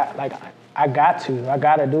I got. Like, I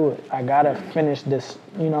gotta do it. I gotta finish this.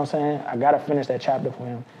 You know what I'm saying? I gotta finish that chapter for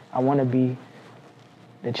him. I want to be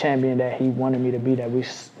the champion that he wanted me to be, that we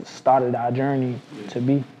started our journey to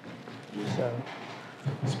be. So.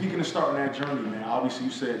 Speaking of starting that journey, man, obviously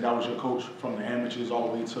you said that was your coach from the amateurs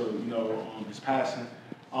all the way to, you know, his passing.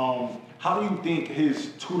 How do you think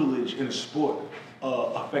his tutelage in the sport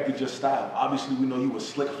affected your style? Obviously, we know you were a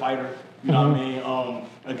slick fighter. You know what I mean?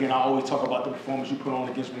 Again, I always talk about the performance you put on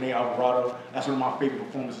against Rene Alvarado. That's one of my favorite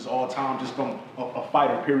performances all time, just from a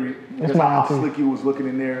fighter, period. Just how slick you was looking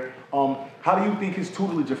in there. How do you think his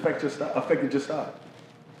tutelage affected your style?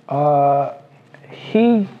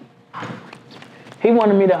 He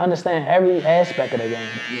wanted me to understand every aspect of the game.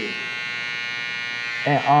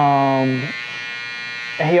 Yeah.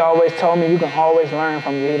 And he always told me, you can always learn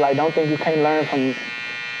from me. He like, don't think you can't learn from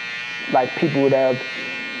like people that,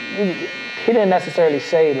 he didn't necessarily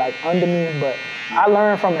say like under me, but I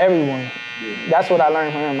learned from everyone. Yeah. That's what I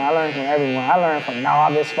learned from him. I learned from everyone. I learned from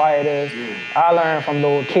novice fighters. Yeah. I learned from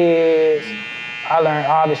little kids. I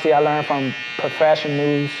learned from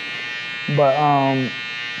professionals. But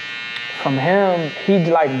from him, he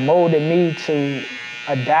like molded me to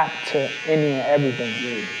adapt to any and everything.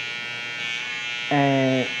 Yeah.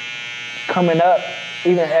 And coming up,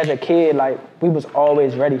 even as a kid, like, we was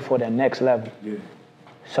always ready for the next level. Yeah.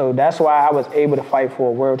 So that's why I was able to fight for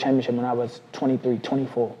a world championship when I was 23,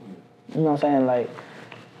 24. You know what I'm saying? Like,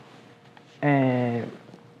 and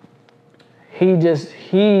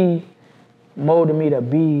he molded me to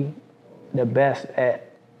be the best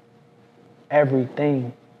at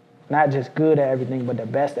everything. Not just good at everything, but the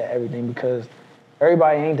best at everything, because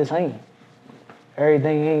everybody ain't the same.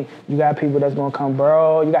 Everything ain't, you got people that's gonna come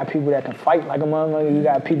brawl, you got people that can fight like a motherfucker, you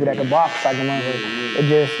got people that can box like a motherfucker. It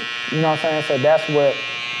just, you know what I'm saying? So that's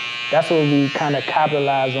what we kind of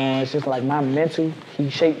capitalize on. It's just like my mental, he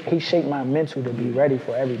shaped my mental to be ready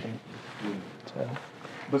for everything. So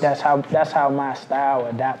that's how my style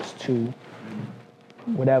adapts to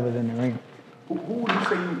whatever's in the ring. Who would you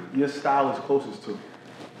say your style is closest to?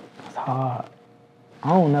 It's hard. I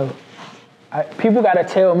don't know. People gotta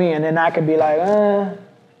tell me, and then I could be like,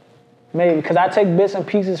 Maybe, because I take bits and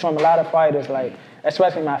pieces from a lot of fighters, like,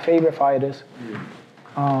 especially my favorite fighters.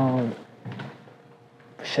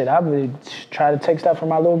 Shit, I really try to take stuff from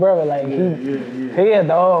my little brother. Like, he a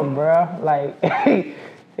dog, bro. Like,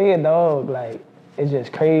 he a dog. Like, it's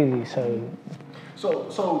just crazy,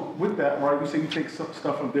 So with that, right, you say you take some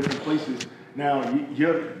stuff from different places. Now,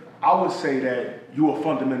 I would say that you're a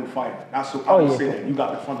fundamental fighter. I would say that you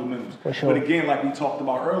got the fundamentals. For sure. But again, like we talked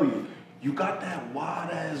about earlier, you got that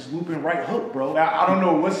wide-ass looping right hook, bro. I don't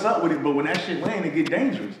know what's up with it, but when that shit land, it get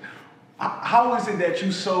dangerous. How is it that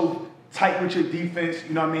you so tight with your defense,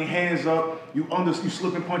 you know what I mean, hands up, you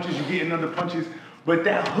slipping punches, you getting under punches, but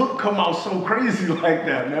that hook come out so crazy like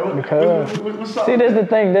that, man. What's up? See, this is the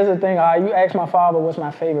thing. You ask my father what's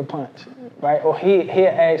my favorite punch, right? Or he'll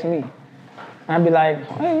ask me. I'd be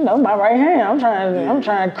like, well, you know, my right hand, I'm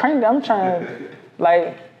trying to crank it,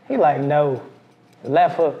 like, he like, no,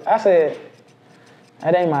 left hook. I said,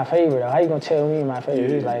 that ain't my favorite, though. How you gonna tell me my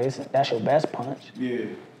favorite? He's like, that's your best punch. Yeah.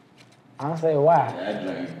 I said, why?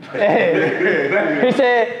 He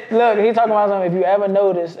said, look, he talking about something, if you ever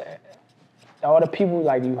notice, all the people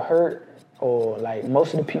like you hurt, or like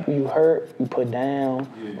most of the people you hurt, you put down,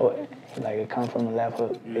 or like it comes from the left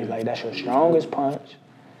hook. It's like, that's your strongest punch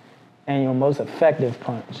and your most effective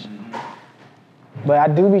punch. But I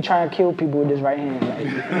do be trying to kill people with this right hand. Like,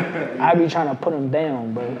 I be trying to put them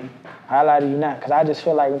down, bro. I lie to you not, because I just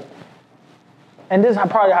feel like, and this is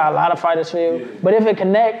probably how a lot of fighters feel, but if it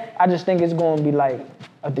connect, I just think it's going to be like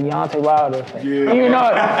a Deontay Wilder effect. Yeah. Even though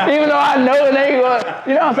I know it ain't going,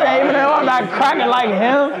 you know what I'm saying? Even though I'm not cracking like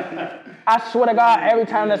him, I swear to God, every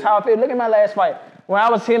time that's how I feel. Look at my last fight. When I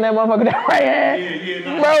was hitting that motherfucker that right hand,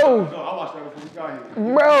 bro. I watched that before we got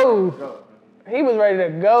here. Bro, he was ready to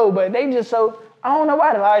go, but they just so, I don't know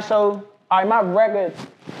why. Like, so, all right, my record,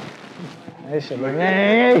 this shit,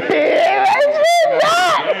 man.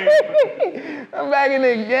 I'm back in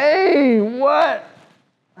the game. What?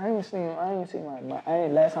 I ain't seen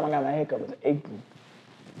last time I got my haircut was April.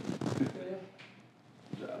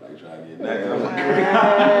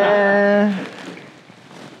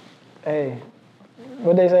 Hey,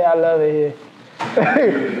 what they say? I love it here.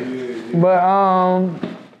 But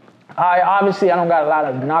obviously I don't got a lot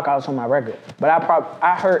of knockouts on my record, but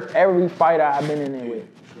I hurt every fighter I've been in there with.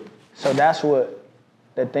 So that's what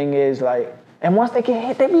the thing is, like. And once they get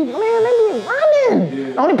hit, they be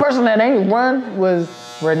running. The only person that ain't run was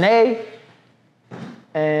Renee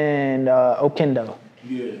and Okendo.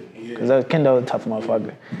 Because Okendo is a tough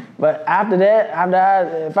motherfucker. But after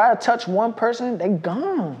that, if I touch one person, they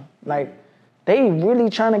gone. Like, they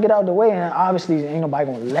really trying to get out the way, and obviously ain't nobody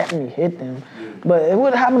gonna let me hit them. But it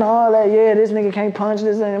would happen to all that, this nigga can't punch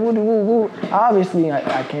this and woo. Obviously,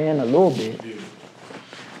 I can a little bit.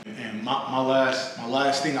 And my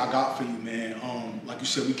last thing I got for you, man. Like you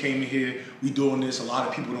said, we came in here, we doing this. A lot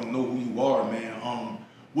of people don't know who you are, man.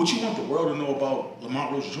 What you want the world to know about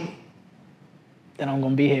Lamont Roach Jr.? That I'm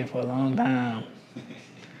gonna be here for a long time.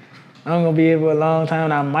 I'm gonna be here for a long time,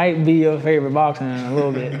 and I might be your favorite boxer in a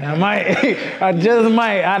little bit. I just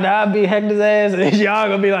might. I'll be Hector's ass, and y'all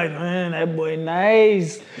gonna be like, man, that boy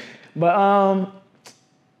nice. But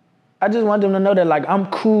I just want them to know that, like, I'm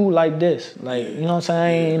cool like this. Like, you know what I'm saying?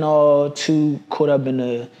 I ain't all too caught up in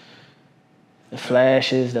the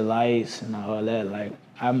flashes, the lights, and all that. Like,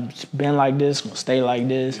 I've been like this, gonna stay like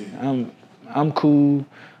this. I'm cool.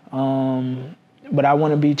 But I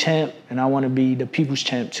want to be champ, and I want to be the people's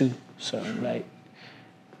champ too. So, like,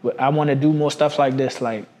 I want to do more stuff like this.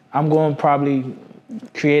 Like, I'm going to probably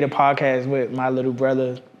create a podcast with my little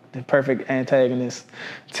brother, the perfect antagonist,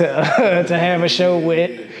 to have a show with,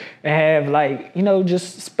 and have, like, you know,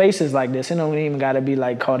 just spaces like this. It don't even got to be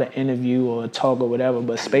like called an interview or a talk or whatever,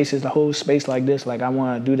 but spaces, the whole space like this, like, I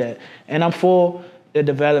want to do that. And I'm for the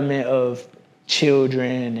development of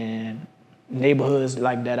children and neighborhoods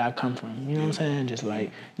like that I come from. You know what I'm saying? Just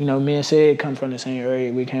like, you know, me and Sid come from the same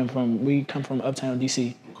area. We come from uptown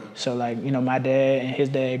DC. Okay. So, like, you know, my dad and his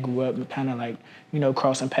dad grew up kind of like, you know,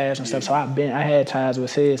 crossing paths and stuff. So I had ties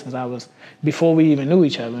with Sid since before we even knew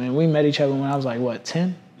each other. And we met each other when I was like, what,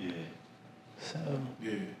 10? Yeah. So,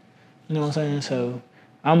 you know what I'm saying? So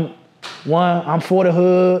I'm for the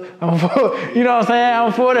hood. You know what I'm saying?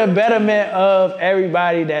 I'm for the betterment of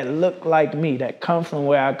everybody that look like me, that come from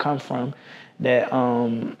where I come from, that,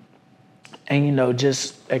 and, you know,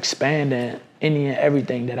 just expanding any and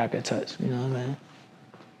everything that I could touch. You know what I'm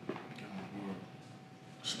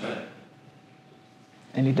saying?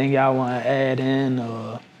 Anything y'all want to add in,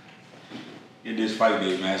 or? Get this fight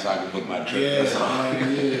day, man, so I can book my trip. Yeah, That's all.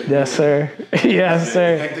 yeah. Yes, sir. Yes,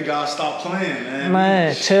 sir. Hector gotta stop playing, man.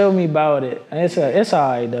 Man, tell me about it. It's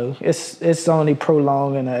all right though. It's only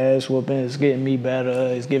prolonging the ass whooping. It's getting me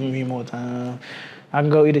better. It's giving me more time. I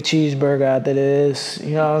can go eat a cheeseburger after this.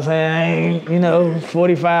 You know what I'm saying?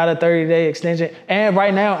 45 to 30 day extension. And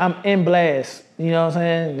right now I'm in blast. You know what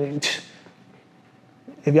I'm saying?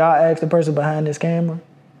 If y'all ask the person behind this camera,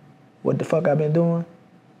 what the fuck I've been doing?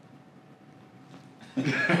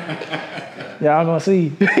 Y'all gonna see.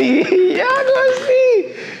 Y'all gonna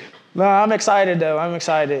see. No, I'm excited though. I'm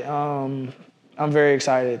excited. I'm very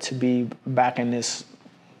excited to be back in this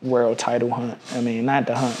world title hunt. I mean, not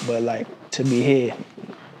the hunt, but like to be here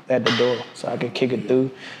at the door so I could kick it through.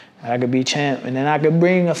 I could be champ, and then I could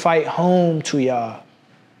bring a fight home to y'all.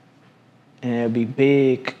 And it'll be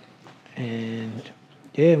big. And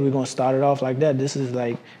yeah, we're gonna start it off like that. This is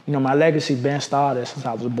like, my legacy been started since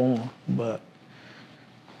I was born, but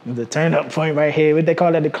the turn-up point right here, what they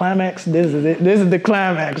call that, the climax? This is it. This is the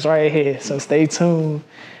climax right here. So stay tuned,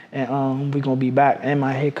 and we're gonna be back. And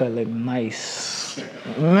my haircut look nice.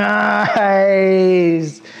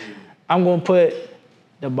 Nice. I'm gonna put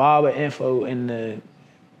the barber info in the,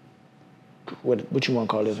 what you wanna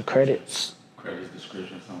call it, the credits? Credits,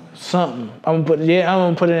 description, something. I'm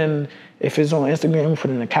gonna put it in, if it's on Instagram, I'm gonna put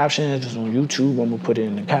it in the caption. If it's on YouTube, I'm gonna put it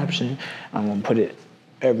in the caption. I'm gonna put it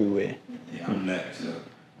everywhere. Yeah, I'm next.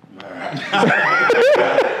 That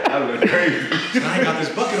look crazy. I ain't got this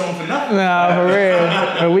bucket on for nothing. Nah, for real.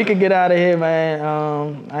 But we could get out of here, man.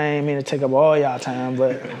 I ain't mean to take up all y'all time,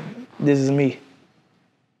 but this is me.